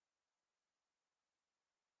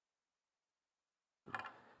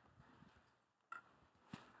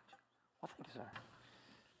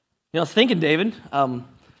I was thinking, David,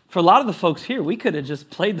 for a lot of the folks here, we could have just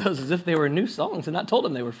played those as if they were new songs and not told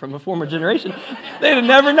them they were from a former generation. They'd have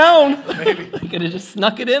never known. Maybe. We could have just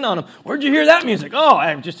snuck it in on them. Where'd you hear that music?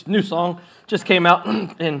 Oh, just a new song. Just came out.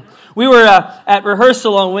 And we were at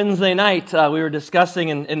rehearsal on Wednesday night. We were discussing,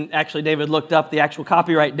 and actually David looked up the actual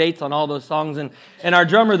copyright dates on all those songs. And our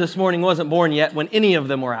drummer this morning wasn't born yet when any of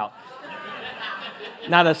them were out.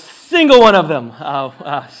 Not a single one of them.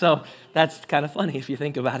 So that's kind of funny if you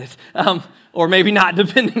think about it. Or maybe not,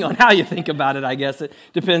 depending on how you think about it, I guess. It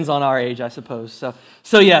depends on our age, I suppose.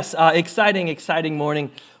 So yes, exciting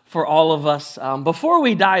morning for all of us. Before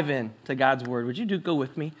we dive in to God's Word, would you go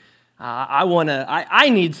with me? I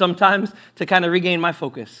need sometimes to kind of regain my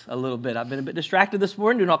focus a little bit. I've been a bit distracted this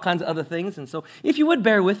morning, doing all kinds of other things. And so if you would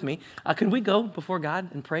bear with me, can we go before God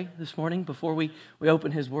and pray this morning before we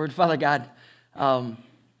open His Word? Father God,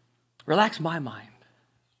 relax my mind.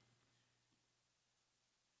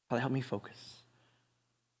 Father, help me focus,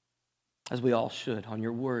 as we all should, on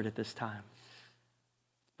your word at this time.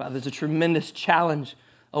 Father, there's a tremendous challenge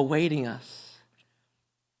awaiting us.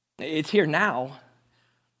 It's here now.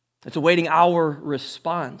 It's awaiting our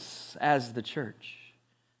response as the church.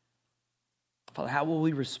 Father, how will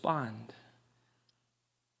we respond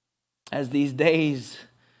as these days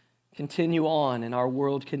continue on and our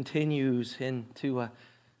world continues into a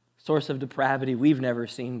source of depravity we've never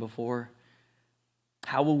seen before?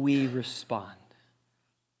 How will we respond?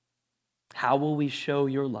 How will we show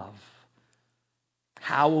your love?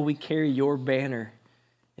 How will we carry your banner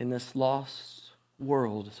in this lost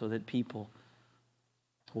world so that people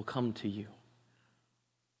will come to you?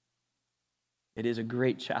 It is a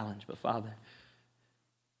great challenge, but Father,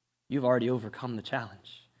 you've already overcome the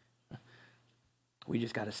challenge. We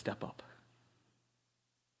just got to step up.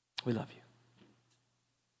 We love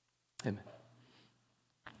you. Amen.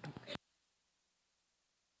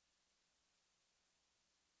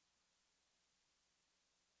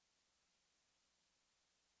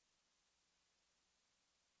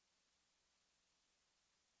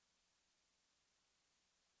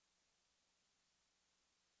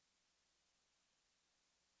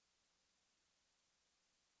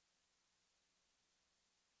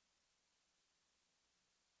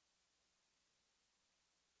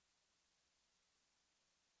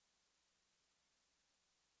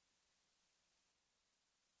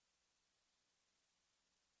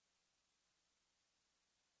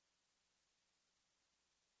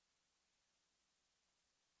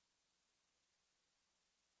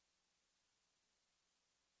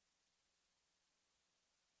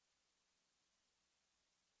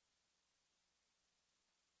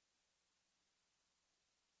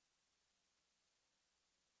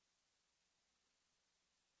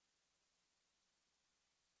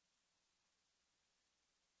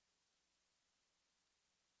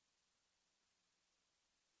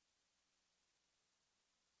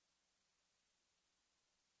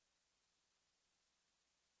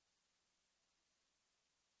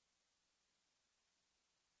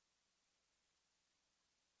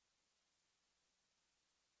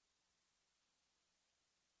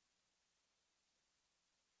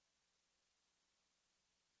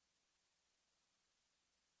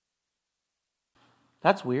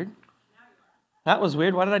 That's weird. That was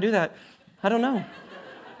weird. Why did I do that? I don't know.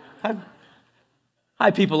 Hi,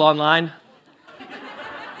 people online.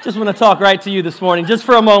 Just want to talk right to you this morning, just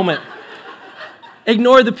for a moment.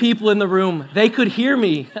 Ignore the people in the room. They could hear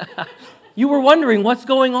me. You were wondering what's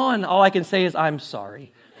going on. All I can say is I'm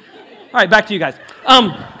sorry. All right, back to you guys.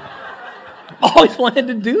 Always wanted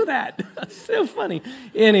to do that. That's so funny.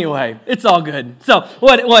 Anyway, it's all good. So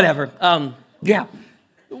whatever. Yeah.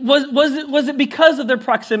 Was it because of their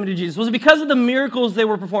proximity to Jesus? Was it because of the miracles they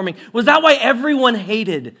were performing? Was that why everyone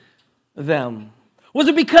hated them? Was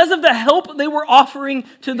it because of the help they were offering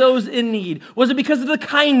to those in need? Was it because of the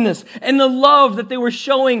kindness and the love that they were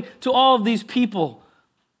showing to all of these people?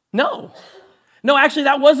 No. No, actually,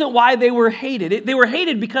 that wasn't why they were hated. They were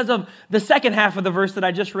hated because of the second half of the verse that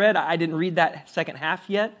I just read. I didn't read that second half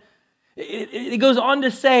yet. It goes on to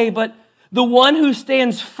say, but the one who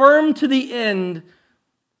stands firm to the end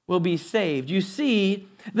will be saved. You see,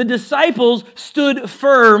 the disciples stood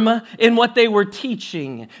firm in what they were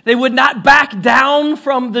teaching. They would not back down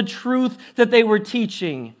from the truth that they were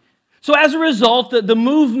teaching. So as a result, the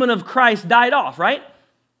movement of Christ died off, right?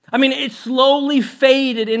 I mean, it slowly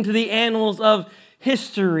faded into the annals of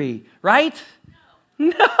history, right?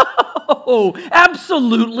 No,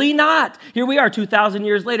 absolutely not. Here we are 2,000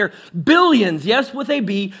 years later. Billions, yes, with a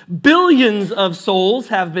B, billions of souls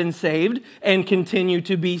have been saved and continue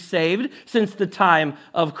to be saved since the time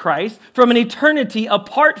of Christ from an eternity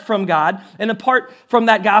apart from God and apart from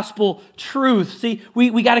that gospel truth. See,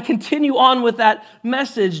 we got to continue on with that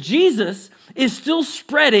message. Jesus is still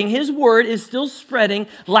spreading, his word is still spreading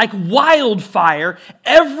like wildfire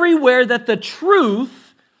everywhere that the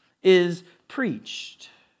truth is preached.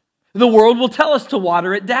 The world will tell us to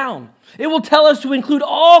water it down. It will tell us to include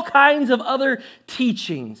all kinds of other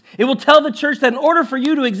teachings. It will tell the church that in order for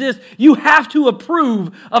you to exist, you have to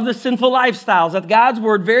approve of the sinful lifestyles that God's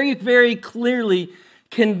word very, very clearly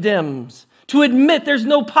condemns. To admit there's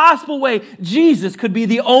no possible way Jesus could be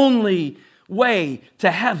the only way to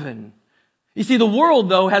heaven. You see, the world,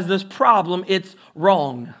 though, has this problem. It's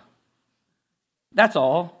wrong. That's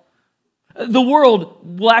all. The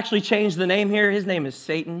world will actually change the name here. His name is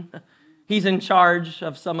Satan. He's in charge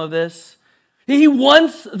of some of this. He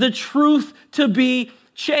wants the truth to be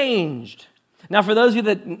changed. Now, for those of you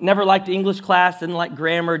that never liked English class, didn't like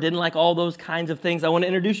grammar, didn't like all those kinds of things, I want to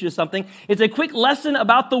introduce you to something. It's a quick lesson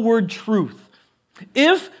about the word truth.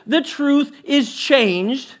 If the truth is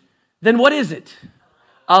changed, then what is it?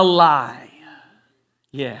 A lie.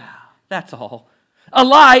 Yeah, that's all. A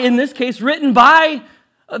lie, in this case, written by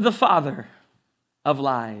the father of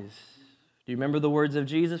lies. Do you remember the words of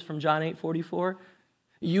Jesus from John 8:44?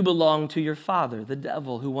 You belong to your father, the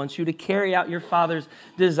devil, who wants you to carry out your father's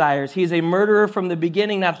desires. He is a murderer from the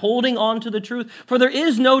beginning, not holding on to the truth, for there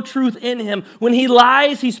is no truth in him. When he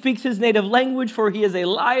lies, he speaks his native language, for he is a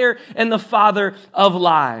liar and the father of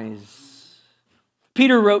lies.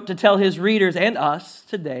 Peter wrote to tell his readers and us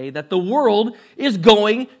today that the world is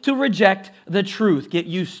going to reject the truth. Get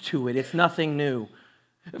used to it. It's nothing new.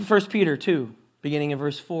 1 Peter 2, beginning in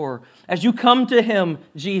verse 4. As you come to him,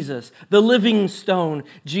 Jesus, the living stone,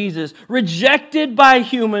 Jesus, rejected by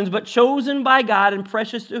humans but chosen by God and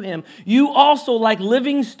precious to him, you also, like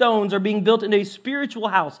living stones, are being built into a spiritual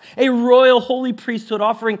house, a royal holy priesthood,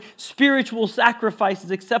 offering spiritual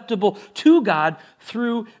sacrifices acceptable to God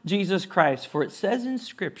through Jesus Christ. For it says in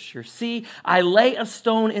Scripture, see, I lay a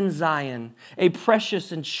stone in Zion, a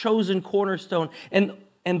precious and chosen cornerstone,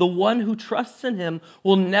 and the one who trusts in him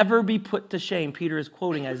will never be put to shame. Peter is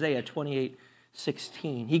quoting Isaiah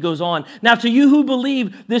 28:16. He goes on, now to you who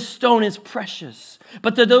believe, this stone is precious.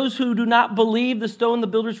 But to those who do not believe, the stone the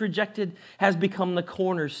builders rejected has become the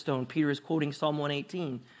cornerstone. Peter is quoting Psalm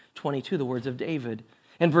 118:22, the words of David.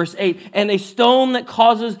 And verse 8, and a stone that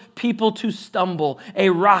causes people to stumble,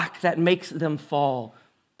 a rock that makes them fall.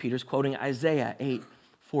 Peter's quoting Isaiah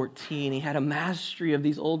 8:14. He had a mastery of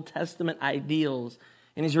these Old Testament ideals.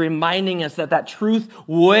 And he's reminding us that truth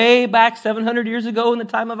way back 700 years ago in the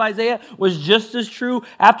time of Isaiah was just as true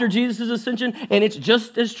after Jesus' ascension, and it's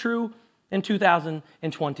just as true in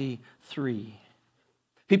 2023.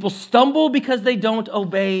 People stumble because they don't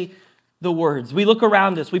obey the words. We look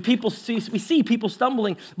around us. We see people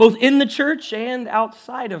stumbling both in the church and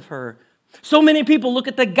outside of her. So many people look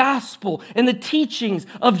at the gospel and the teachings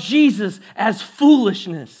of Jesus as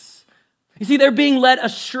foolishness. You see, they're being led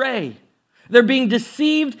astray. They're being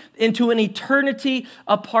deceived into an eternity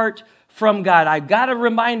apart from God. I've got a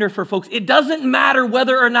reminder for folks. It doesn't matter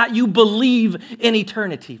whether or not you believe in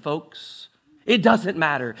eternity, folks. It doesn't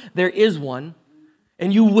matter. There is one,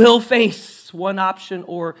 and you will face one option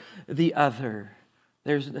or the other.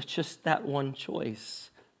 There's just that one choice.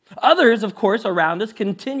 Others, of course, around us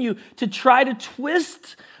continue to try to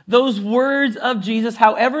twist those words of Jesus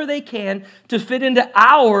however they can to fit into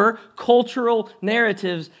our cultural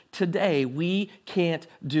narratives today. We can't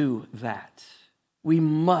do that. We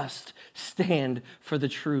must stand for the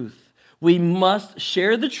truth. We must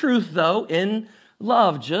share the truth, though, in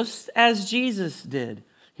love, just as Jesus did.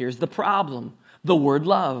 Here's the problem: the word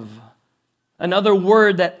love. Another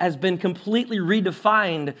word that has been completely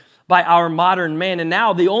redefined by our modern man. And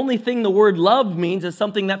now the only thing the word love means is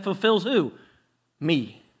something that fulfills who?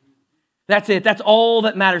 Me. That's it. That's all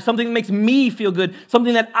that matters. Something that makes me feel good.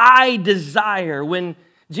 Something that I desire. When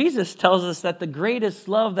Jesus tells us that the greatest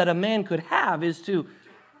love that a man could have is to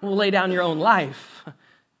lay down your own life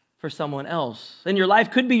for someone else. And your life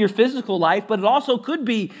could be your physical life, but it also could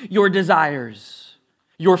be your desires,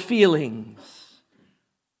 your feelings.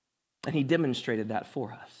 And he demonstrated that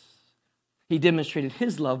for us. He demonstrated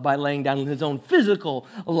his love by laying down his own physical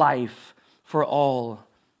life for all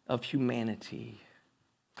of humanity.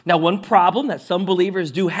 Now, one problem that some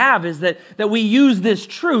believers do have is that we use this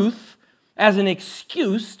truth as an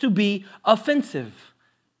excuse to be offensive.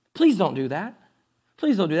 Please don't do that.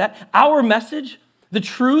 Please don't do that. Our message The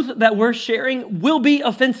truth that we're sharing will be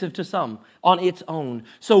offensive to some on its own.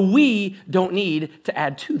 So we don't need to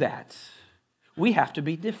add to that. We have to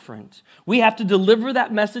be different. We have to deliver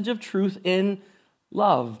that message of truth in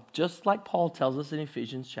love, just like Paul tells us in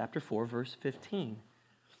Ephesians chapter 4, verse 15.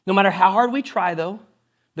 No matter how hard we try, though,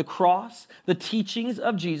 the cross, the teachings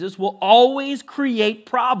of Jesus will always create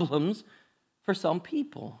problems for some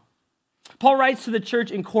people. Paul writes to the church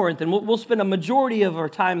in Corinth, and we'll spend a majority of our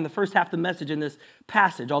time in the first half of the message in this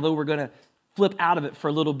passage, although we're going to flip out of it for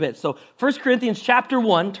a little bit. So 1 Corinthians chapter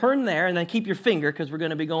 1, turn there, and then keep your finger, because we're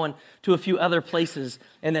going to be going to a few other places,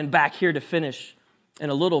 and then back here to finish in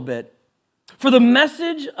a little bit. For the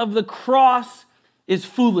message of the cross is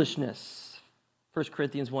foolishness, 1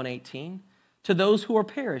 Corinthians 1:18, to those who are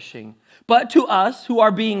perishing. But to us who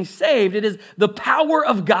are being saved, it is the power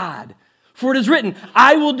of God. For it is written,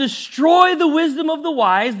 I will destroy the wisdom of the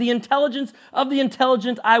wise, the intelligence of the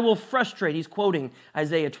intelligent I will frustrate. He's quoting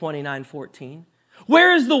Isaiah 29:14.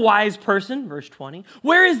 Where is the wise person? Verse 20.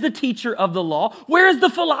 Where is the teacher of the law? Where is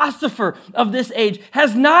the philosopher of this age?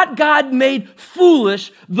 Has not God made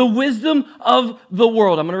foolish the wisdom of the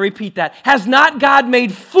world? I'm going to repeat that. Has not God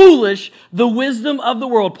made foolish the wisdom of the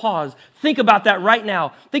world? Pause. Think about that right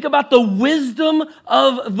now. Think about the wisdom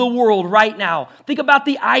of the world right now. Think about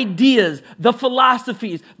the ideas, the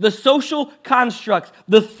philosophies, the social constructs,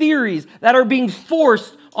 the theories that are being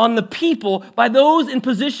forced on the people by those in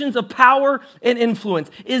positions of power and influence.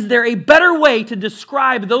 Is there a better way to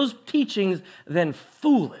describe those teachings than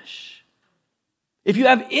foolish? If you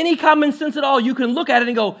have any common sense at all, you can look at it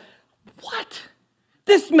and go, what?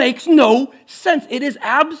 This makes no sense. It is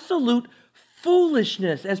absolute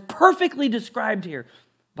foolishness, as perfectly described here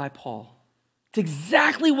by Paul. It's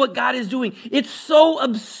exactly what God is doing. It's so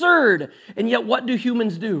absurd. And yet what do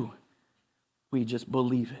humans do? We just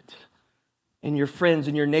believe it. And your friends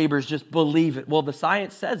and your neighbors just believe it. Well, the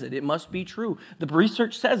science says it. It must be true. The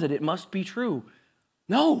research says it. It must be true.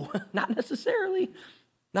 No, not necessarily.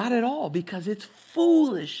 Not at all, because it's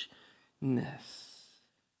foolishness.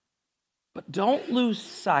 But don't lose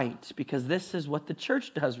sight, because this is what the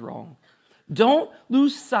church does wrong. Don't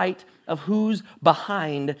lose sight of who's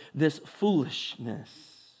behind this foolishness.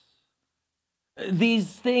 These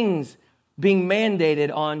things being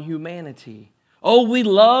mandated on humanity. Oh, we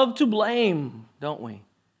love to blame, don't we?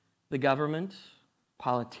 The government,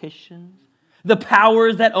 politicians, the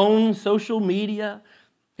powers that own social media.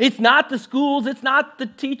 It's not the schools, it's not the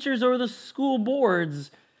teachers or the school boards.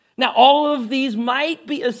 Now, all of these might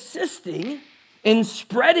be assisting in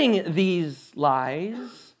spreading these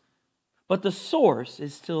lies, but the source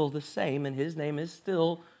is still the same, and his name is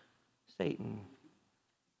still Satan.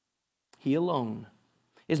 He alone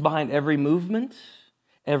is behind every movement,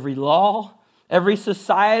 every law, every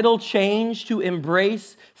societal change to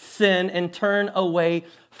embrace sin and turn away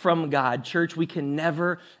from God. Church, we can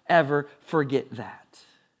never, ever forget that.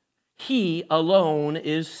 He alone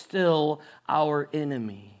is still our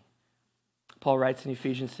enemy. Paul writes in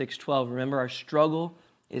Ephesians 6:12, remember, our struggle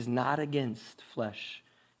is not against flesh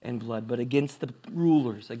and blood, but against the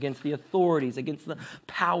rulers, against the authorities, against the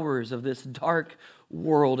powers of this dark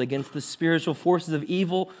world, against the spiritual forces of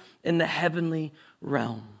evil in the heavenly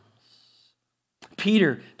realms.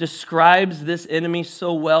 Peter describes this enemy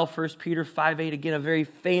so well, 1 Peter 5:8, again, a very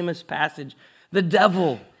famous passage. The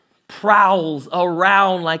devil prowls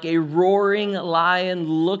around like a roaring lion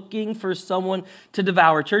looking for someone to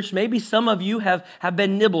devour. Church, maybe some of you have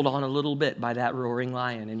been nibbled on a little bit by that roaring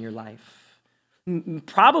lion in your life.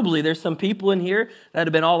 Probably there's some people in here that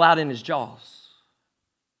have been all out in his jaws,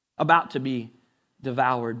 about to be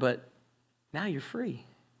devoured, but now you're free.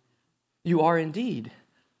 You are indeed.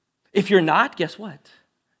 If you're not, guess what?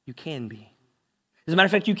 You can be. As a matter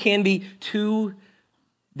of fact, you can be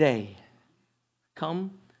today.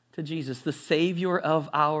 Come to Jesus, the Savior of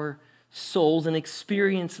our souls, and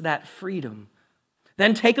experience that freedom.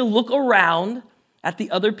 Then take a look around at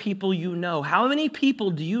the other people you know. How many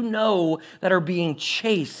people do you know that are being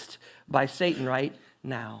chased by Satan right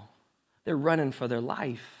now? They're running for their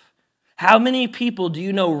life. How many people do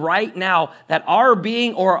you know right now that are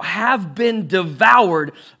being or have been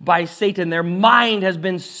devoured by Satan? Their mind has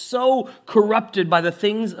been so corrupted by the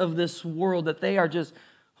things of this world that they are just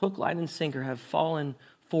hook, line, and sinker, have fallen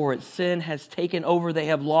for it. Sin has taken over. They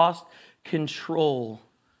have lost control.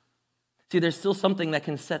 See, there's still something that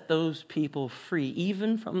can set those people free,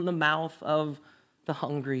 even from the mouth of the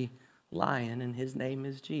hungry lion, and his name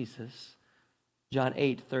is Jesus. John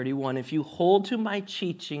 8:31, if you hold to my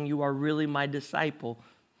teaching, you are really my disciple.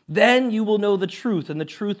 Then you will know the truth, and the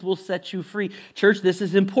truth will set you free. Church, this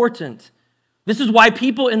is important. This is why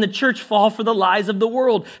people in the church fall for the lies of the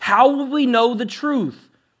world. How will we know the truth?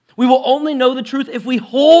 We will only know the truth if we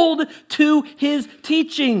hold to his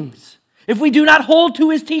teachings. If we do not hold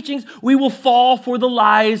to his teachings, we will fall for the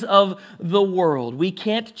lies of the world. We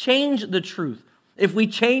can't change the truth. If we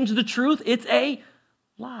change the truth, it's a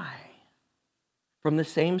lie. From the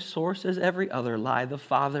same source as every other lie, the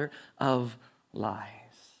father of lies.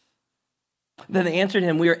 Then they answered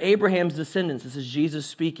him, we are Abraham's descendants. This is Jesus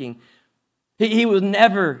speaking. We've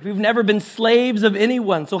never been slaves of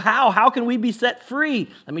anyone. So how can we be set free?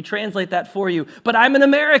 Let me translate that for you. But I'm an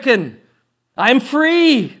American. I'm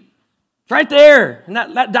free. It's right there. And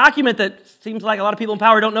that document that seems like a lot of people in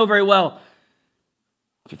power don't know very well.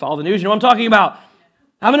 If you follow the news, you know what I'm talking about.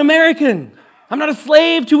 I'm an American. I'm not a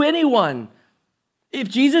slave to anyone. If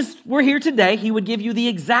Jesus were here today, he would give you the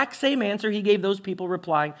exact same answer he gave those people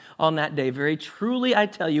replying on that day. Very truly, I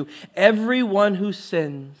tell you, everyone who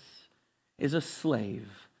sins is a slave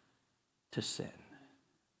to sin.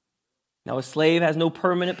 Now, a slave has no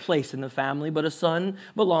permanent place in the family, but a son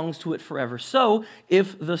belongs to it forever. So,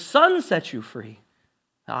 if the Son sets you free,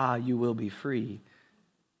 you will be free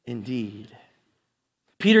indeed.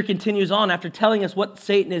 Peter continues on after telling us what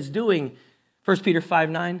Satan is doing. 1 Peter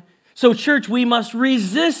 5:9. So, church, we must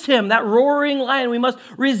resist him, that roaring lion. We must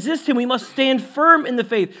resist him. We must stand firm in the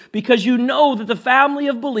faith because you know that the family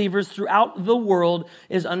of believers throughout the world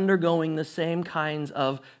is undergoing the same kinds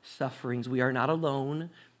of sufferings. We are not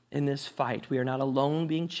alone in this fight. We are not alone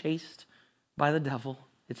being chased by the devil.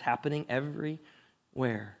 It's happening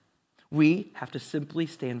everywhere. We have to simply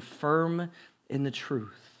stand firm in the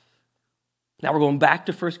truth. Now we're going back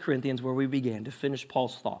to 1 Corinthians where we began to finish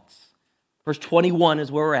Paul's thoughts. Verse 21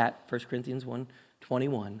 is where we're at, 1 Corinthians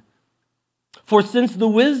 1:21. For since the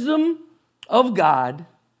wisdom of God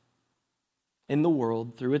in the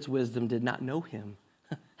world through its wisdom did not know him.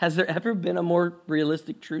 Has there ever been a more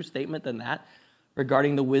realistic, true statement than that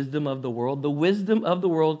regarding the wisdom of the world? The wisdom of the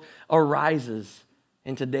world arises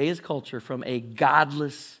in today's culture from a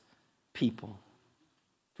godless people,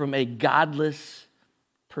 from a godless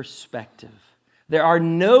perspective. There are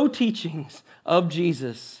no teachings of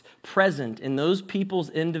Jesus present in those people's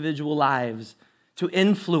individual lives to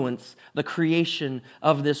influence the creation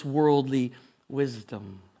of this worldly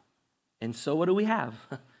wisdom. And so what do we have?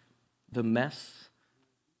 The mess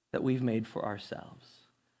that we've made for ourselves.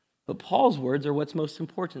 But Paul's words are what's most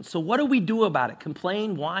important. So what do we do about it?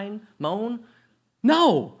 Complain, whine, moan?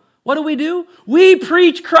 No. What do? We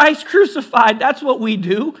preach Christ crucified. That's what we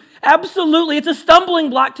do. Absolutely. It's a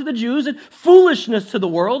stumbling block to the Jews and foolishness to the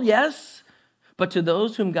world, yes. But to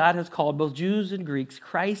those whom God has called, both Jews and Greeks,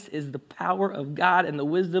 Christ is the power of God and the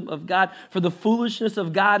wisdom of God. For the foolishness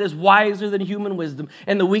of God is wiser than human wisdom,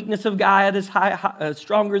 and the weakness of God is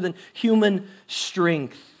stronger than human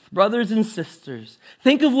strength. Brothers and sisters,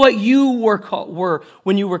 think of what you were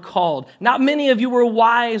when you were called. Not many of you were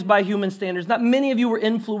wise by human standards. Not many of you were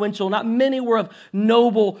influential. Not many were of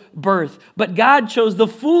noble birth. But God chose the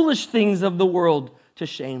foolish things of the world to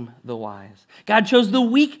shame the wise. God chose the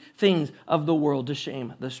weak things of the world to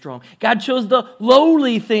shame the strong. God chose the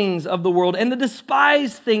lowly things of the world and the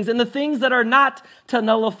despised things and the things that are not to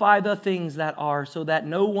nullify the things that are, so that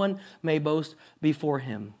no one may boast before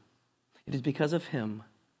him. It is because of him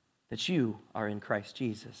that you are in Christ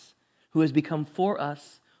Jesus, who has become for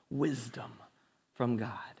us wisdom from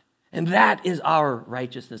God. And that is our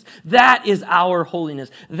righteousness. That is our holiness.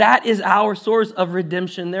 That is our source of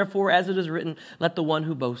redemption. Therefore, as it is written, let the one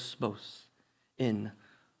who boasts, boast in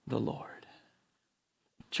the Lord.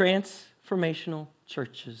 Transformational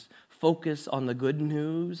churches focus on the good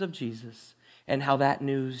news of Jesus and how that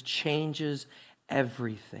news changes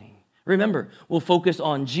everything. Remember, we'll focus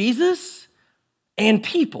on Jesus and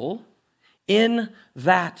people in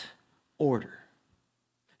that order.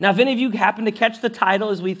 Now, if any of you happen to catch the title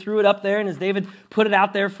as we threw it up there and as David put it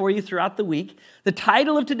out there for you throughout the week, the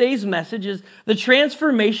title of today's message is The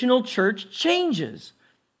Transformational Church Changes.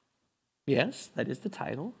 Yes, that is the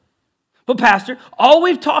title. But Pastor, all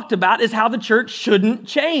we've talked about is how the church shouldn't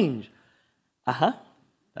change.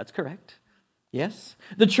 That's correct. Yes,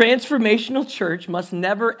 the transformational church must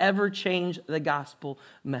never ever change the gospel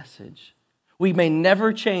message. We may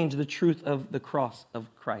never change the truth of the cross of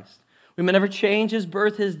Christ. We may never change his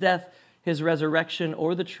birth, his death, his resurrection,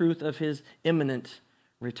 or the truth of his imminent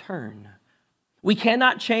return. We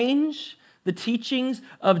cannot change the teachings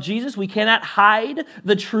of Jesus. We cannot hide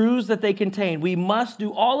the truths that they contain. We must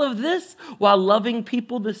do all of this while loving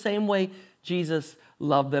people the same way Jesus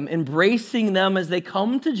loved them, embracing them as they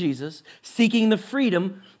come to Jesus, seeking the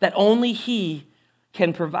freedom that only he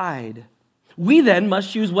can provide. We then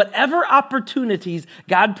must use whatever opportunities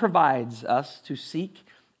God provides us to seek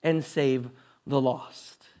and save the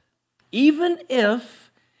lost, even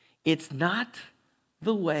if it's not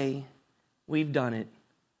the way we've done it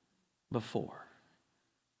before.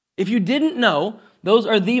 If you didn't know, those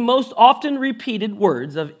are the most often repeated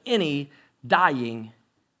words of any dying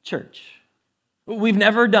church. We've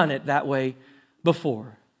never done it that way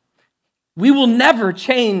before. We will never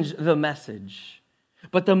change the message,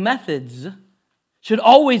 but the methods should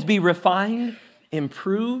always be refined,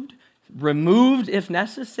 improved, removed if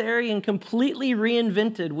necessary, and completely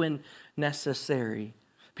reinvented when necessary.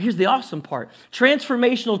 But here's the awesome part.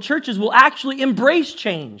 Transformational churches will actually embrace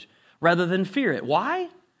change rather than fear it. Why?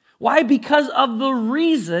 Why? Because of the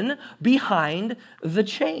reason behind the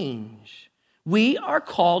change. We are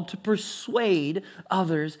called to persuade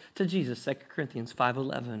others to Jesus, 2 Corinthians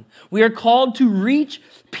 5:11. We are called to reach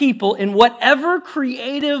people in whatever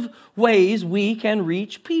creative ways we can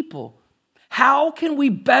reach people. How can we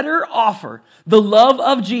better offer the love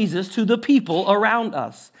of Jesus to the people around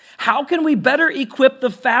us? How can we better equip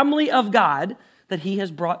the family of God that He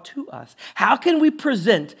has brought to us? How can we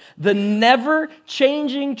present the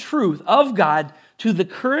never-changing truth of God to the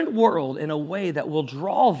current world in a way that will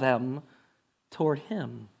draw them toward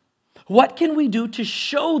Him? What can we do to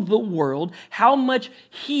show the world how much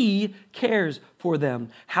He cares for them?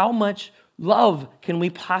 How much love can we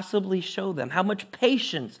possibly show them? How much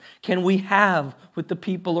patience can we have with the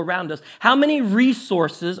people around us? How many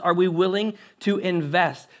resources are we willing to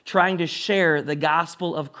invest trying to share the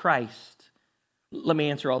gospel of Christ? Let me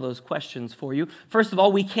answer all those questions for you. First of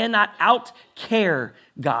all, we cannot out-care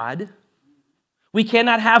God. We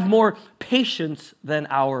cannot have more patience than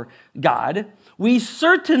our God. We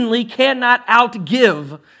certainly cannot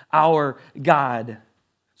outgive our God.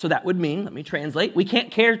 So that would mean, let me translate, we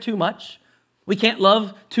can't care too much. We can't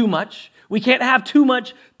love too much. We can't have too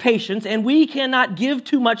much patience. And we cannot give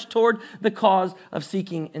too much toward the cause of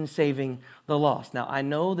seeking and saving the lost. Now, I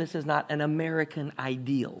know this is not an American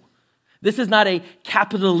ideal. This is not a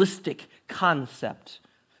capitalistic concept.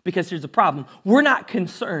 Because here's the problem. We're not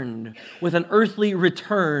concerned with an earthly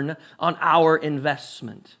return on our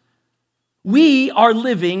investment. We are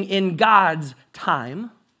living in God's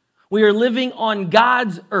time. We are living on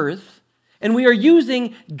God's earth. And we are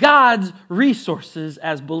using God's resources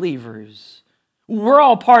as believers. We're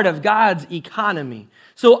all part of God's economy.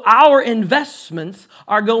 So our investments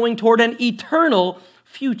are going toward an eternal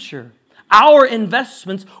future. Our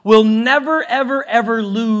investments will never, ever, ever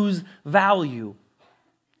lose value.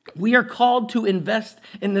 We are called to invest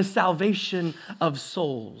in the salvation of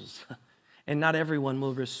souls. And not everyone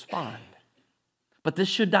will respond. But this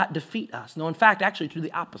should not defeat us. No, in fact, actually, to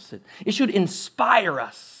the opposite. It should inspire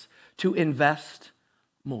us to invest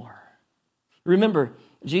more. Remember,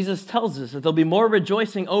 Jesus tells us that there'll be more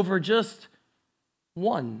rejoicing over just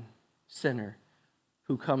one sinner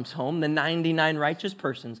who comes home than 99 righteous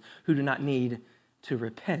persons who do not need to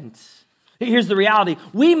repent. Here's the reality.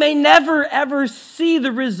 We may never, ever see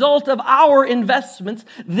the result of our investments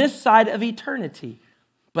this side of eternity.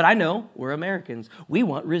 But I know we're Americans. We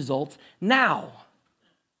want results now.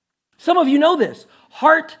 Some of you know this.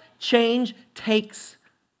 Heart change takes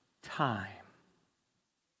time.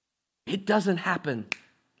 It doesn't happen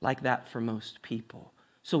like that for most people.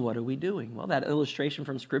 So what are we doing? Well, that illustration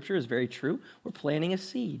from Scripture is very true. We're planting a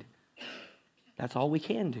seed. That's all we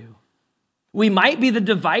can do. We might be the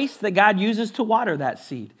device that God uses to water that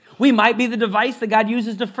seed. We might be the device that God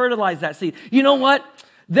uses to fertilize that seed. You know what?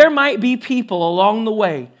 There might be people along the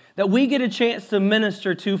way that we get a chance to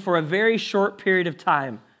minister to for a very short period of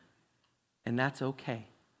time. And that's okay.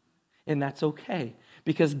 And that's okay.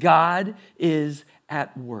 Because God is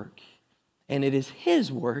at work. And it is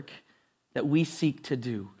His work that we seek to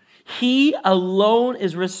do. He alone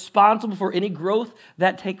is responsible for any growth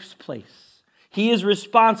that takes place. He is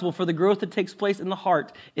responsible for the growth that takes place in the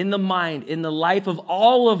heart, in the mind, in the life of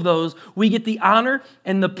all of those we get the honor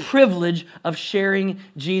and the privilege of sharing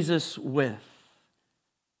Jesus with.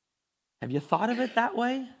 Have you thought of it that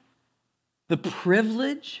way? The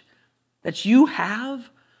privilege that you have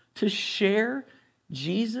to share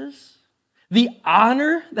Jesus, the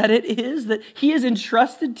honor that it is that He has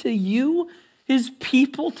entrusted to you, His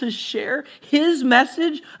people, to share His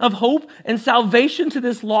message of hope and salvation to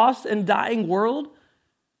this lost and dying world.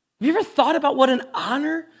 Have you ever thought about what an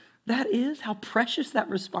honor that is? How precious that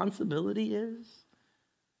responsibility is?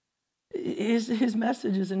 His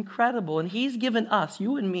message is incredible, and He's given us,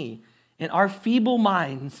 you and me, in our feeble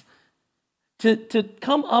minds, to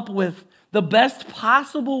come up with the best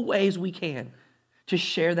possible ways we can to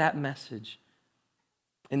share that message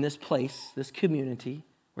in this place, this community,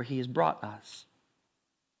 where he has brought us.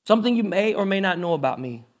 Something you may or may not know about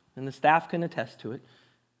me, and the staff can attest to it.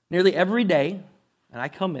 Nearly every day, and I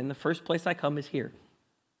come in, the first place I come is here.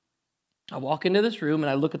 I walk into this room and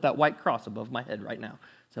I look at that white cross above my head right now.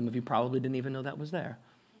 Some of you probably didn't even know that was there.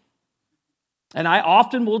 And I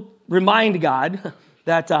often will remind God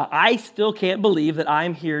that I still can't believe that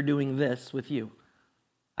I'm here doing this with you.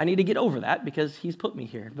 I need to get over that because he's put me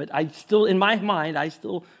here. But I still, in my mind, I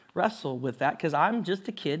still wrestle with that because I'm just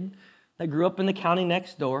a kid that grew up in the county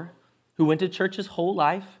next door, who went to church his whole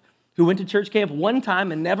life, who went to church camp one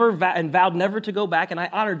time and vowed never to go back, and I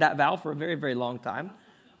honored that vow for a very, very long time.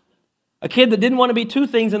 A kid that didn't want to be two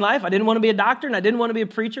things in life. I didn't want to be a doctor and I didn't want to be a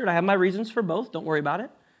preacher, and I have my reasons for both. Don't worry about it.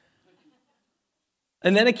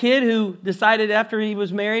 And then a kid who decided after he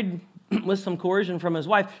was married, with some coercion from his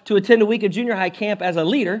wife, to attend a week of junior high camp as a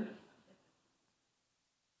leader.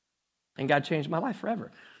 And God changed my life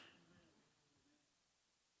forever.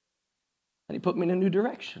 And he put me in a new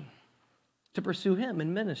direction to pursue him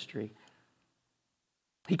in ministry.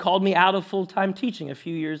 He called me out of full-time teaching a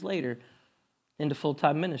few years later into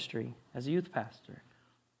full-time ministry as a youth pastor.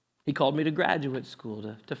 He called me to graduate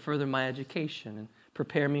school to further my education and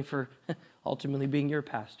prepare me for ultimately being your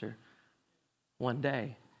pastor one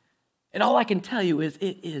day. And all I can tell you is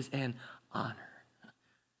it is an honor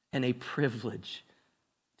and a privilege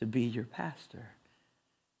to be your pastor.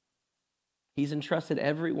 He's entrusted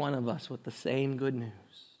every one of us with the same good news,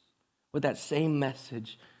 with that same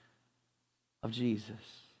message of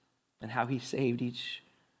Jesus and how he saved each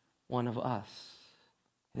one of us.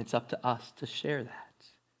 And it's up to us to share that.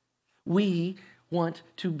 We want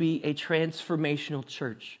to be a transformational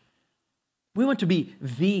church. We want to be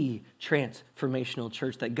the transformational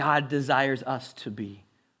church that God desires us to be.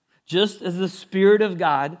 Just as the Spirit of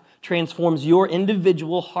God transforms your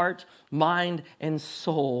individual heart, mind, and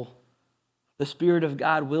soul, the Spirit of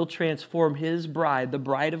God will transform his bride, the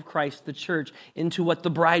bride of Christ, the church, into what the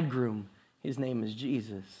bridegroom, his name is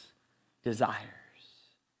Jesus, desires.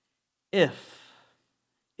 If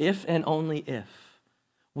and only if,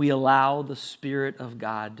 we allow the Spirit of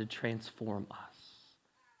God to transform us.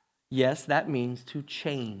 Yes, that means to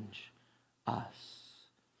change us.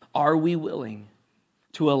 Are we willing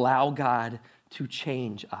to allow God to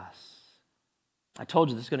change us? I told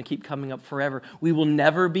you this is going to keep coming up forever. We will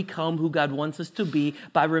never become who God wants us to be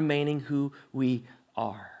by remaining who we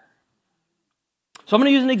are. So I'm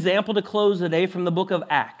going to use an example to close today from the book of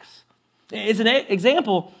Acts. It's an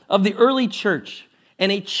example of the early church and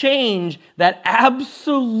a change that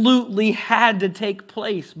absolutely had to take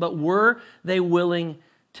place, but were they willing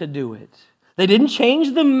to do it? They didn't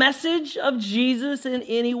change the message of Jesus in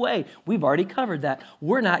any way. We've already covered that.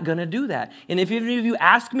 We're not going to do that. And if any of you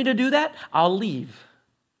ask me to do that, I'll leave.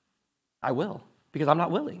 I will, because I'm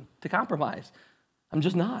not willing to compromise. I'm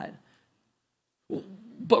just not.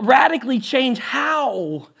 But radically change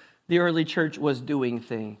how the early church was doing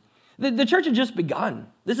things. The church had just begun.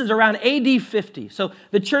 This is around AD 50. So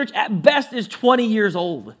the church at best is 20 years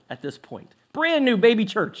old at this point. Brand new baby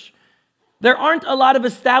church. There aren't a lot of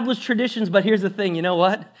established traditions, but here's the thing. You know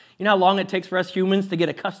what? You know how long it takes for us humans to get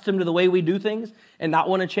accustomed to the way we do things and not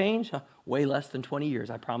want to change? Way less than 20 years,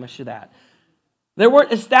 I promise you that. There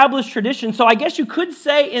weren't established traditions, so I guess you could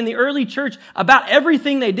say in the early church about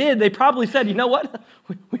everything they did, they probably said, you know what?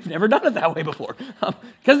 We've never done it that way before.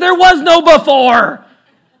 Because there was no before.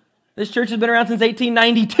 This church has been around since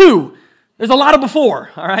 1892. There's a lot of before,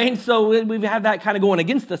 all right? So we've had that kind of going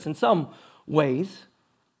against us in some ways.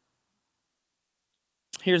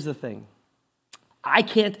 Here's the thing. I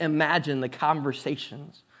can't imagine the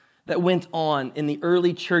conversations that went on in the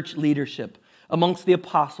early church leadership amongst the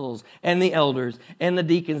apostles and the elders and the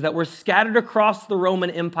deacons that were scattered across the Roman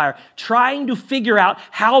Empire trying to figure out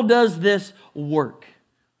how does this work.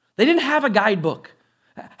 They didn't have a guidebook.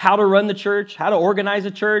 How to run the church, how to organize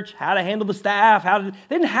a church, how to handle the staff.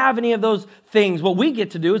 They didn't have any of those things. What we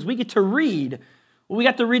get to do is we get to read. We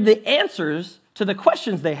got to read the answers to the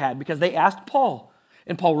questions they had because they asked Paul.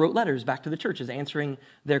 And Paul wrote letters back to the churches answering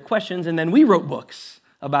their questions. And then we wrote books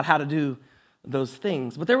about how to do those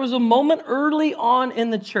things. But there was a moment early on in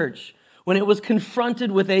the church when it was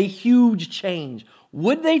confronted with a huge change.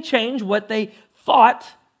 Would they change what they thought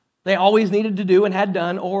they always needed to do and had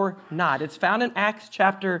done or not? It's found in Acts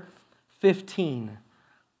chapter 15.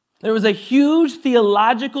 There was a huge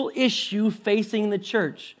theological issue facing the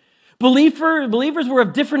church. Believers were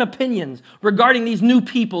of different opinions regarding these new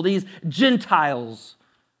people, these Gentiles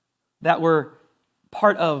that were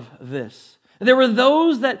part of this. There were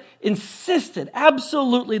those that insisted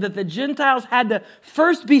absolutely that the Gentiles had to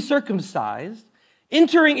first be circumcised,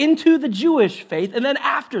 entering into the Jewish faith, and then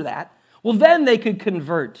after that, Well, then they could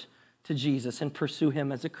convert to Jesus and pursue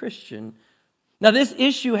him as a Christian. Now, this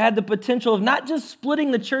issue had the potential of not just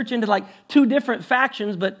splitting the church into like two different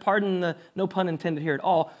factions, but pardon the no pun intended here at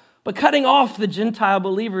all, but cutting off the Gentile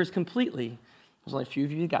believers completely. There's only a few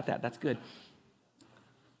of you who got that. That's good.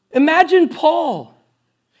 Imagine Paul.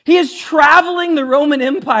 He is traveling the Roman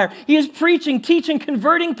Empire. He is preaching, teaching,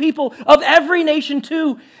 converting people of every nation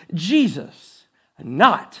to Jesus,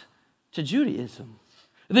 not to Judaism.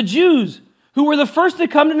 The Jews, who were the first to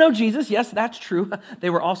come to know Jesus, yes, that's true. They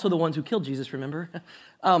were also the ones who killed Jesus, remember?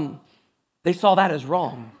 They saw that as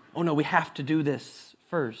wrong. Oh no, we have to do this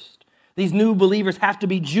first. These new believers have to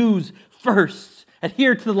be Jews first,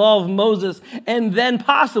 adhere to the law of Moses, and then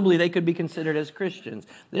possibly they could be considered as Christians.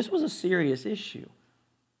 This was a serious issue.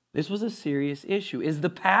 This was a serious issue. Is the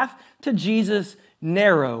path to Jesus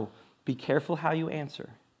narrow? Be careful how you answer.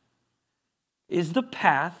 Is the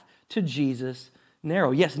path to Jesus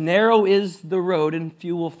narrow? Yes, narrow is the road and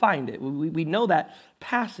few will find it. We know that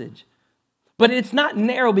passage. But it's not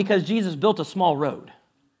narrow because Jesus built a small road.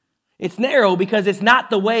 It's narrow because it's not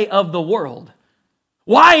the way of the world.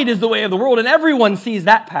 Wide is the way of the world and everyone sees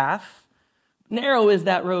that path. Narrow is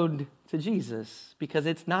that road to Jesus because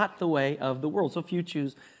it's not the way of the world. So few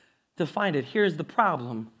choose to find it. Here's the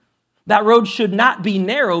problem. That road should not be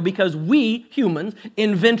narrow because we, humans,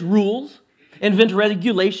 invent rules, invent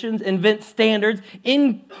regulations, invent standards,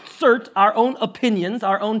 insert our own opinions,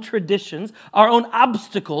 our own traditions, our own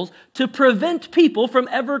obstacles to prevent people from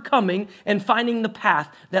ever coming and finding the path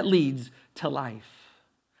that leads to life.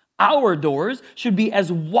 Our doors should be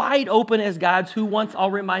as wide open as God's, who wants, I'll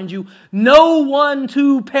remind you, no one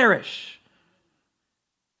to perish.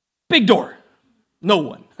 Big door. No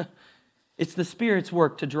one. It's the Spirit's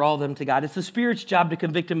work to draw them to God. It's the Spirit's job to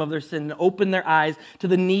convict them of their sin and open their eyes to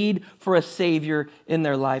the need for a Savior in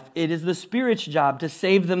their life. It is the Spirit's job to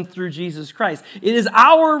save them through Jesus Christ. It is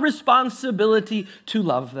our responsibility to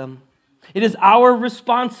love them. It is our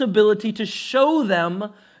responsibility to show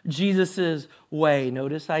them Jesus' way.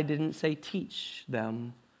 Notice I didn't say teach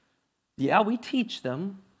them. Yeah, we teach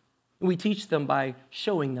them. We teach them by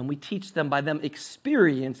showing them. We teach them by them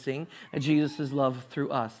experiencing Jesus' love through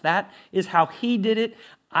us. That is how he did it.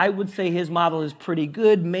 I would say his model is pretty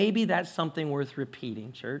good. Maybe that's something worth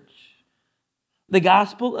repeating, church. The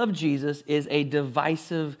gospel of Jesus is a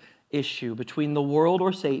divisive issue between the world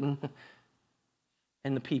or Satan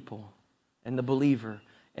and the people and the believer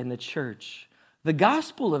and the church. The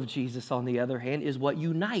gospel of Jesus, on the other hand, is what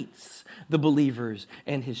unites the believers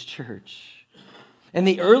and his church. And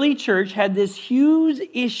the early church had this huge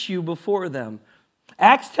issue before them.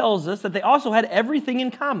 Acts tells us that they also had everything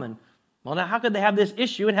in common. Well, now how could they have this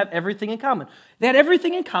issue and have everything in common? They had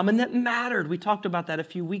everything in common that mattered. We talked about that a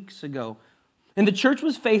few weeks ago. And the church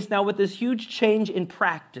was faced now with this huge change in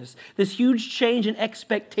practice, this huge change in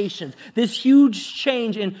expectations, this huge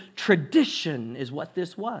change in tradition is what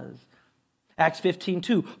this was. Acts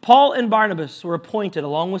 15:2. Paul and Barnabas were appointed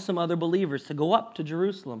along with some other believers to go up to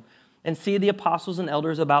Jerusalem and see the apostles and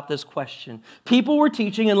elders about this question. People were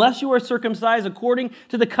teaching, unless you are circumcised according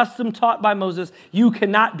to the custom taught by Moses, you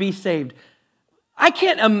cannot be saved. I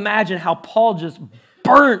can't imagine how Paul just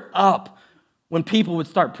burnt up when people would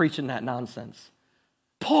start preaching that nonsense.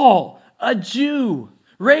 Paul, a Jew,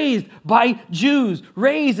 raised by Jews,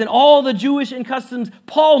 raised in all the Jewish customs.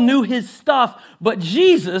 Paul knew his stuff, but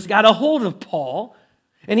Jesus got a hold of Paul,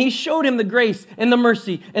 and he showed him the grace and the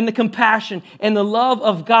mercy and the compassion and the love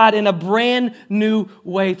of God in a brand new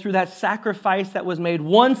way through that sacrifice that was made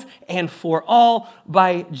once and for all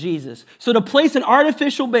by Jesus. So to place an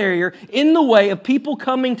artificial barrier in the way of people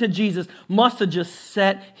coming to Jesus must have just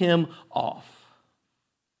set him off.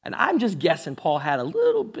 And I'm just guessing Paul had a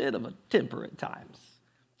little bit of a temper at times.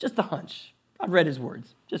 Just a hunch. I've read his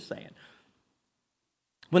words. Just saying.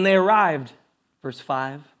 When they arrived, verse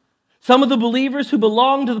 5, some of the believers who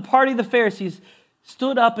belonged to the party of the Pharisees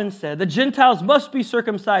stood up and said, the Gentiles must be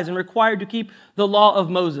circumcised and required to keep the law of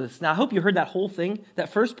Moses. Now, I hope you heard that whole thing,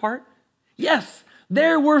 that first part. Yes,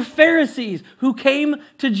 there were Pharisees who came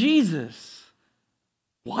to Jesus.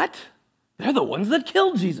 What? They're the ones that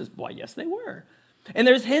killed Jesus. Why, yes, they were. And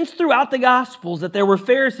there's hints throughout the Gospels that there were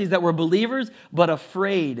Pharisees that were believers but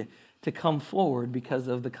afraid to come forward because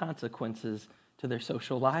of the consequences to their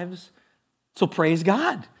social lives. So praise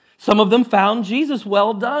God. Some of them found Jesus.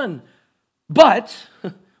 Well done. But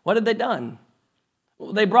what had they done?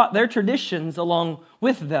 Well, they brought their traditions along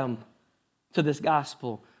with them to this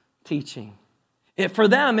gospel teaching. For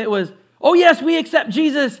them, it was, oh yes, we accept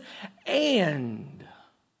Jesus, and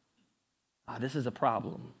this is a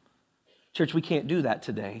problem. Church, we can't do that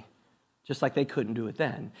today. just like they couldn't do it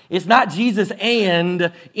then. It's not Jesus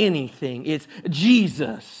and anything. It's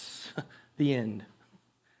Jesus, the end.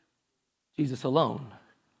 Jesus alone.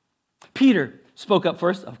 Peter spoke up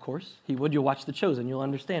first, of course. He would. You'll watch The Chosen. You'll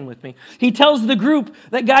understand with me. He tells the group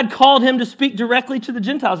that God called him to speak directly to the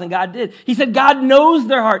Gentiles, and God did. He said God knows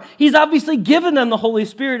their heart. He's obviously given them the Holy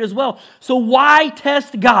Spirit as well. So why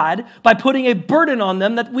test God by putting a burden on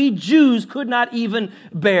them that we Jews could not even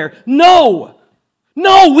bear? No,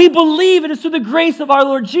 we believe it is through the grace of our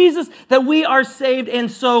Lord Jesus that we are saved, and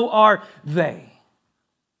so are they.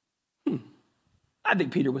 I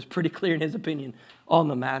think Peter was pretty clear in his opinion on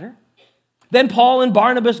the matter. Then Paul and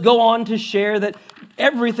Barnabas go on to share that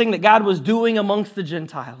everything that God was doing amongst the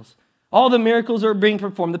Gentiles, all the miracles that were being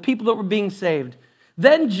performed, the people that were being saved.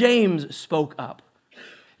 Then James spoke up.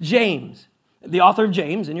 James, the author of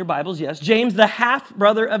James in your Bibles, yes. James, the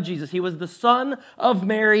half-brother of Jesus. He was the son of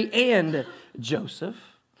Mary and Joseph.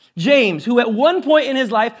 James, who at one point in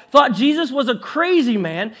his life thought Jesus was a crazy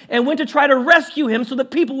man and went to try to rescue him so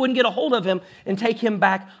that people wouldn't get a hold of him and take him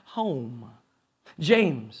back home.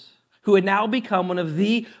 James, who had now become one of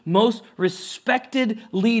the most respected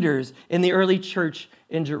leaders in the early church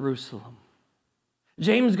in Jerusalem.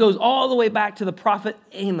 James goes all the way back to the prophet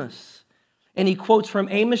Amos, and he quotes from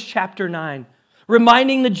Amos chapter 9,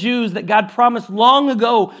 reminding the Jews that God promised long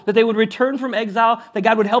ago that they would return from exile, that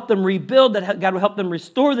God would help them rebuild, that God would help them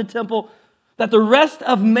restore the temple, that the rest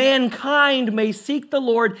of mankind may seek the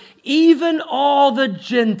Lord, even all the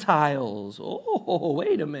Gentiles. Oh,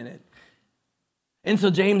 wait a minute. And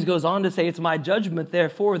so James goes on to say, it's my judgment,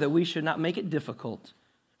 therefore, that we should not make it difficult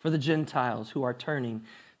for the Gentiles who are turning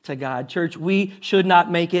to God. Church, we should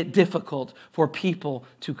not make it difficult for people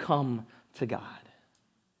to come to God.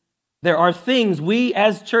 There are things we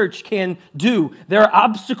as church can do. There are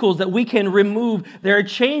obstacles that we can remove. There are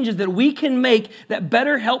changes that we can make that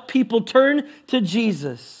better help people turn to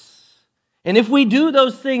Jesus. And if we do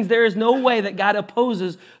those things, there is no way that God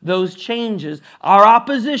opposes those changes. Our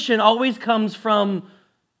opposition always comes from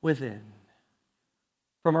within,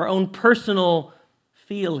 from our own personal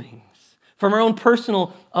feelings, from our own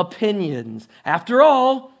personal opinions. After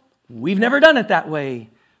all, we've never done it that way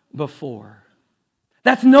before.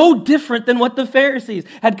 That's no different than what the Pharisees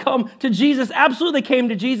had come to Jesus. Absolutely came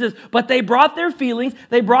to Jesus, but they brought their feelings,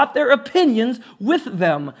 they brought their opinions with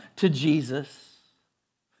them to Jesus.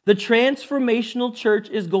 The transformational church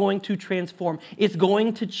is going to transform. It's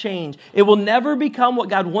going to change. It will never become what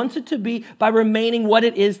God wants it to be by remaining what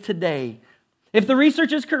it is today. If the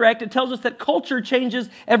research is correct, it tells us that culture changes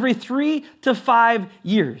every 3 to 5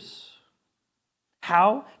 years.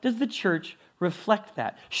 How does the church reflect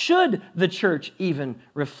that? Should the church even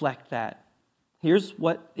reflect that? Here's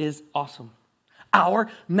what is awesome. Our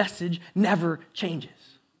message never changes.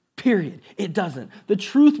 Period. It doesn't. The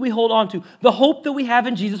truth we hold on to, the hope that we have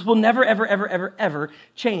in Jesus will never, ever, ever, ever, ever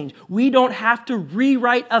change. We don't have to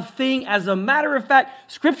rewrite a thing. As a matter of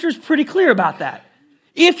fact, Scripture's pretty clear about that.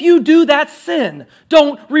 If you do, that's sin.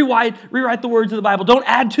 Don't rewrite the words of the Bible. Don't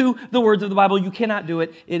add to the words of the Bible. You cannot do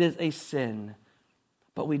it. It is a sin.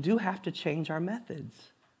 But we do have to change our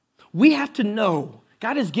methods. We have to know.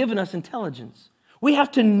 God has given us intelligence. We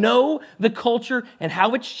have to know the culture and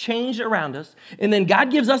how it's changed around us. And then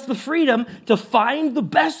God gives us the freedom to find the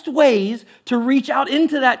best ways to reach out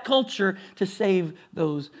into that culture to save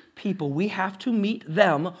those people. We have to meet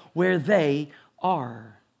them where they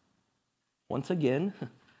are. Once again,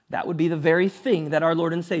 that would be the very thing that our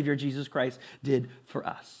Lord and Savior Jesus Christ did for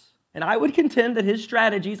us. And I would contend that his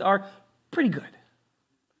strategies are pretty good.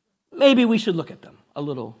 Maybe we should look at them a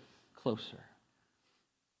little closer.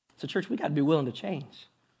 So church, we got to be willing to change.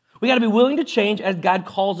 We got to be willing to change as God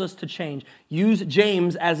calls us to change. Use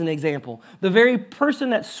James as an example. The very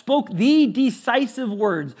person that spoke the decisive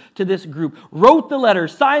words to this group, wrote the letter,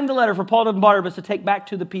 signed the letter for Paul and Barnabas to take back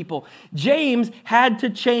to the people. James had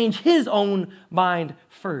to change his own mind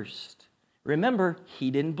first. Remember,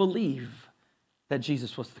 he didn't believe that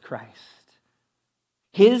Jesus was the Christ.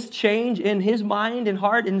 His change in his mind and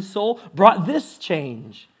heart and soul brought this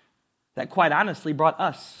change that quite honestly brought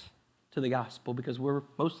us to the gospel, because we're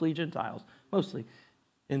mostly Gentiles, mostly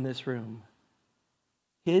in this room.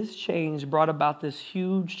 His change brought about this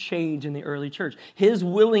huge change in the early church. His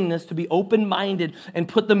willingness to be open-minded and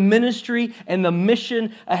put the ministry and the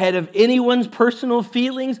mission ahead of anyone's personal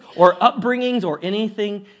feelings or upbringings or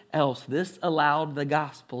anything else. This allowed the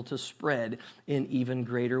gospel to spread in even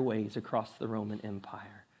greater ways across the Roman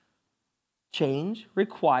Empire. Change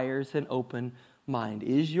requires an open mind.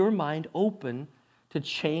 Is your mind open to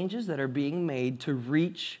changes that are being made to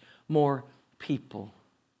reach more people?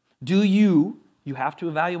 Do you have to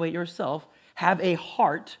evaluate yourself, have a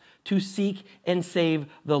heart to seek and save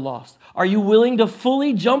the lost? Are you willing to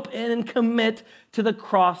fully jump in and commit to the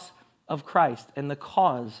cross of Christ and the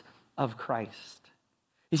cause of Christ?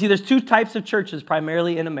 You see, there's two types of churches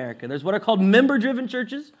primarily in America. There's what are called member-driven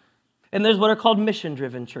churches, and there's what are called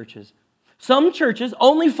mission-driven churches. Some churches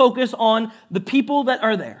only focus on the people that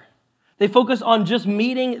are there. They focus on just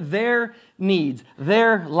meeting their needs,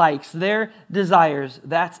 their likes, their desires.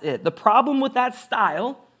 That's it. The problem with that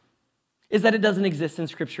style is that it doesn't exist in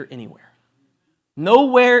Scripture anywhere.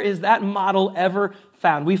 Nowhere is that model ever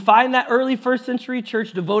found. We find that early first century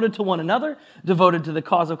church devoted to one another, devoted to the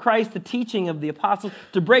cause of Christ, the teaching of the apostles,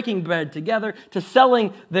 to breaking bread together, to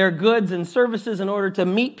selling their goods and services in order to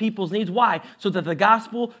meet people's needs. Why? So that the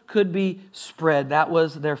gospel could be spread. That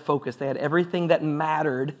was their focus. They had everything that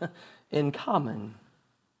mattered in common.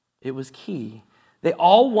 It was key. They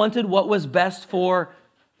all wanted what was best for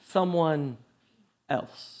someone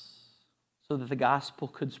else, so that the gospel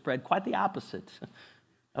could spread. Quite the opposite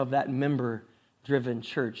of that member-driven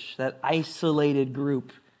church, that isolated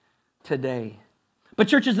group today. But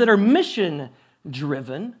churches that are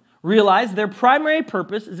mission-driven realize their primary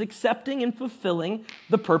purpose is accepting and fulfilling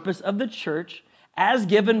the purpose of the church as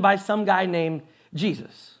given by some guy named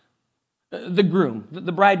Jesus, the groom,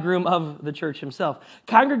 the bridegroom of the church himself.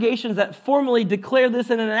 Congregations that formally declare this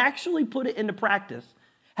and then actually put it into practice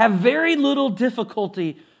have very little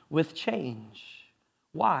difficulty with change.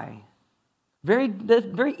 Why?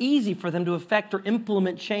 Very easy for them to affect or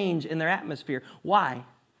implement change in their atmosphere. Why?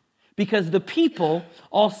 Because the people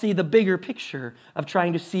all see the bigger picture of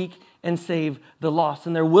trying to seek and save the lost,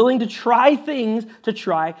 and they're willing to try things to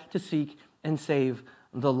try to seek and save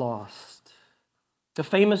the lost. The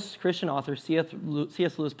famous Christian author C.S.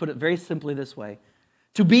 Lewis put it very simply this way: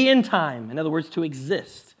 to be in time, in other words, to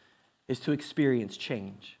exist, is to experience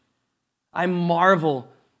change. I marvel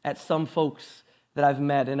at some folks that I've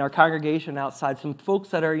met in our congregation outside, some folks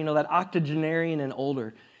that are, that octogenarian and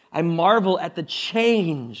older. I marvel at the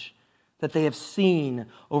change that they have seen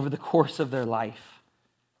over the course of their life.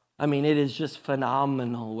 I mean, it is just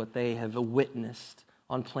phenomenal what they have witnessed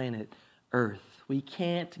on planet Earth. We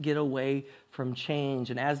can't get away from change.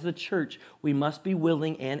 And as the church, we must be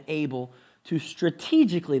willing and able to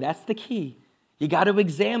strategically, that's the key. You got to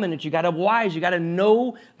examine it. You got to be wise. You got to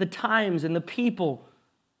know the times and the people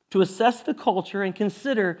to assess the culture and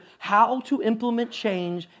consider how to implement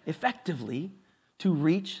change effectively to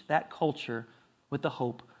reach that culture with the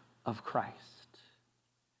hope of Christ.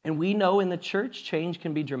 And we know in the church, change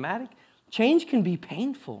can be dramatic. Change can be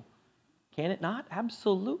painful. Can it not?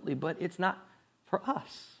 Absolutely. But it's not for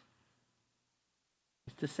us.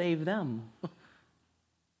 It's to save them.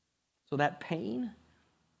 So that pain,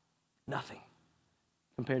 nothing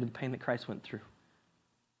compared to the pain that Christ went through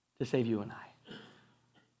to save you and I.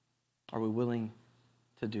 Are we willing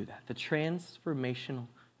to do that? The transformational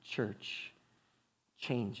church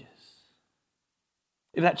changes.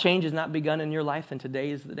 If that change has not begun in your life, then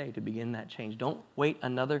today is the day to begin that change. Don't wait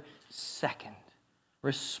another second.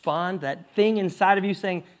 Respond, that thing inside of you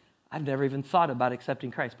saying, I've never even thought about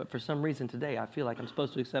accepting Christ, but for some reason today I feel like I'm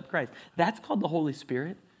supposed to accept Christ. That's called the Holy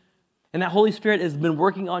Spirit. And that Holy Spirit has been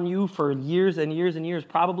working on you for years and years and years,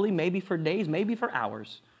 probably, maybe for days, maybe for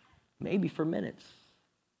hours, maybe for minutes.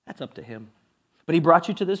 That's up to him. But he brought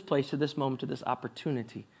you to this place, to this moment, to this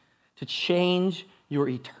opportunity to change your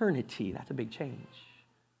eternity. That's a big change.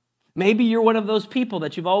 Maybe you're one of those people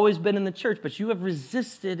that you've always been in the church, but you have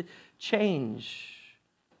resisted change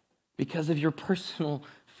because of your personal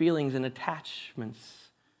feelings and attachments.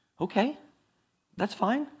 Okay, that's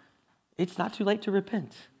fine. It's not too late to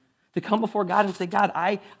repent. To come before God and say, God,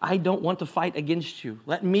 I don't want to fight against you.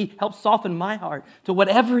 Let me help soften my heart to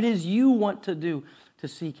whatever it is you want to do to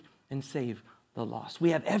seek and save the lost.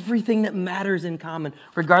 We have everything that matters in common,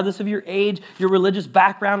 regardless of your age, your religious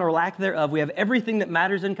background, or lack thereof. We have everything that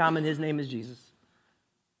matters in common. His name is Jesus.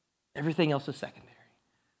 Everything else is secondary.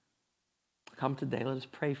 Come today. Let us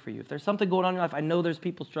pray for you. If there's something going on in your life, I know there's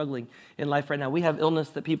people struggling in life right now. We have illness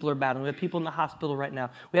that people are battling. We have people in the hospital right now.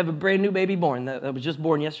 We have a brand new baby born that was just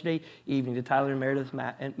born yesterday evening to Tyler and Meredith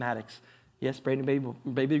Maddox. Yes, brand new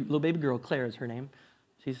little baby girl. Claire is her name.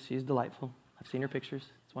 She's delightful. I've seen her pictures.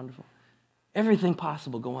 It's wonderful. Everything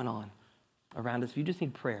possible going on around us. If you just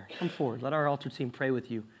need prayer, come forward. Let our altar team pray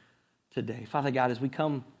with you today. Father God, as we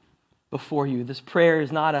come before you, this prayer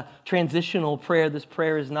is not a transitional prayer. This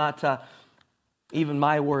prayer is not even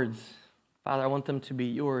my words. Father, I want them to be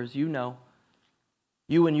yours. You know.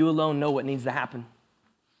 You and you alone know what needs to happen.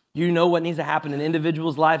 You know what needs to happen in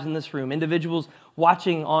individuals' lives in this room, individuals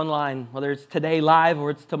watching online, whether it's today live or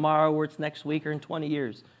it's tomorrow or it's next week or in 20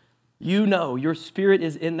 years. You know your Spirit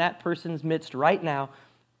is in that person's midst right now,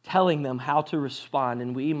 telling them how to respond,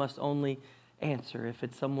 and we must only answer. If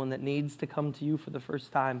it's someone that needs to come to you for the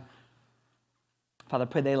first time, Father,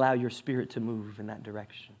 pray they allow your Spirit to move in that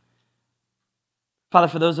direction. Father,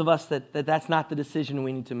 for those of us that's not the decision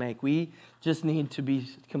we need to make, we just need to be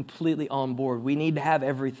completely on board. We need to have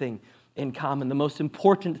everything in common. The most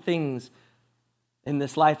important things in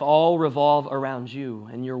this life all revolve around you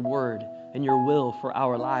and your word and your will for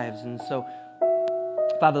our lives. And so,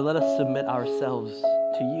 Father, let us submit ourselves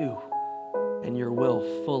to you and your will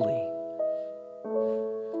fully.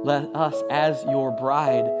 Let us, as your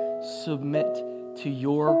bride, submit to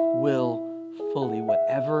your will fully,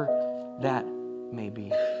 whatever that may be.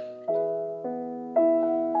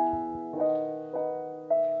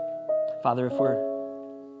 Father, if we're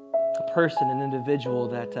a person, an individual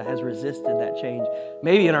that has resisted that change,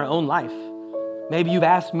 maybe in our own life, maybe you've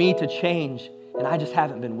asked me to change and I just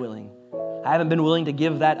haven't been willing. I haven't been willing to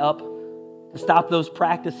give that up, to stop those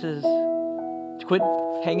practices, to quit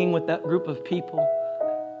hanging with that group of people,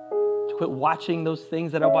 to quit watching those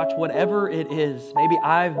things that I watch, whatever it is. Maybe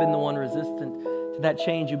I've been the one resistant to that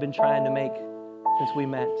change you've been trying to make since we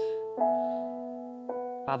met.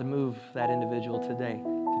 Father, move that individual today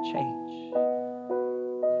to change.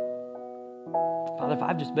 Father, if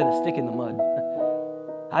I've just been a stick in the mud,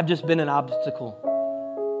 I've just been an obstacle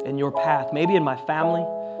in your path, maybe in my family,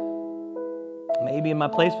 maybe in my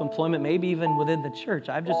place of employment, maybe even within the church,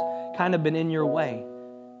 I've just kind of been in your way.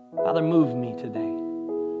 Father, move me today.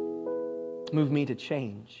 Move me to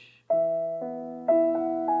change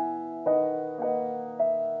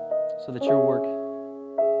so that your work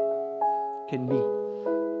can be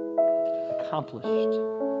accomplished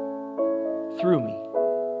through me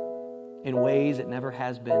in ways it never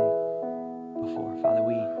has been before. Father,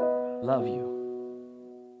 we love you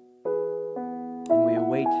and we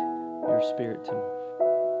await your Spirit to move.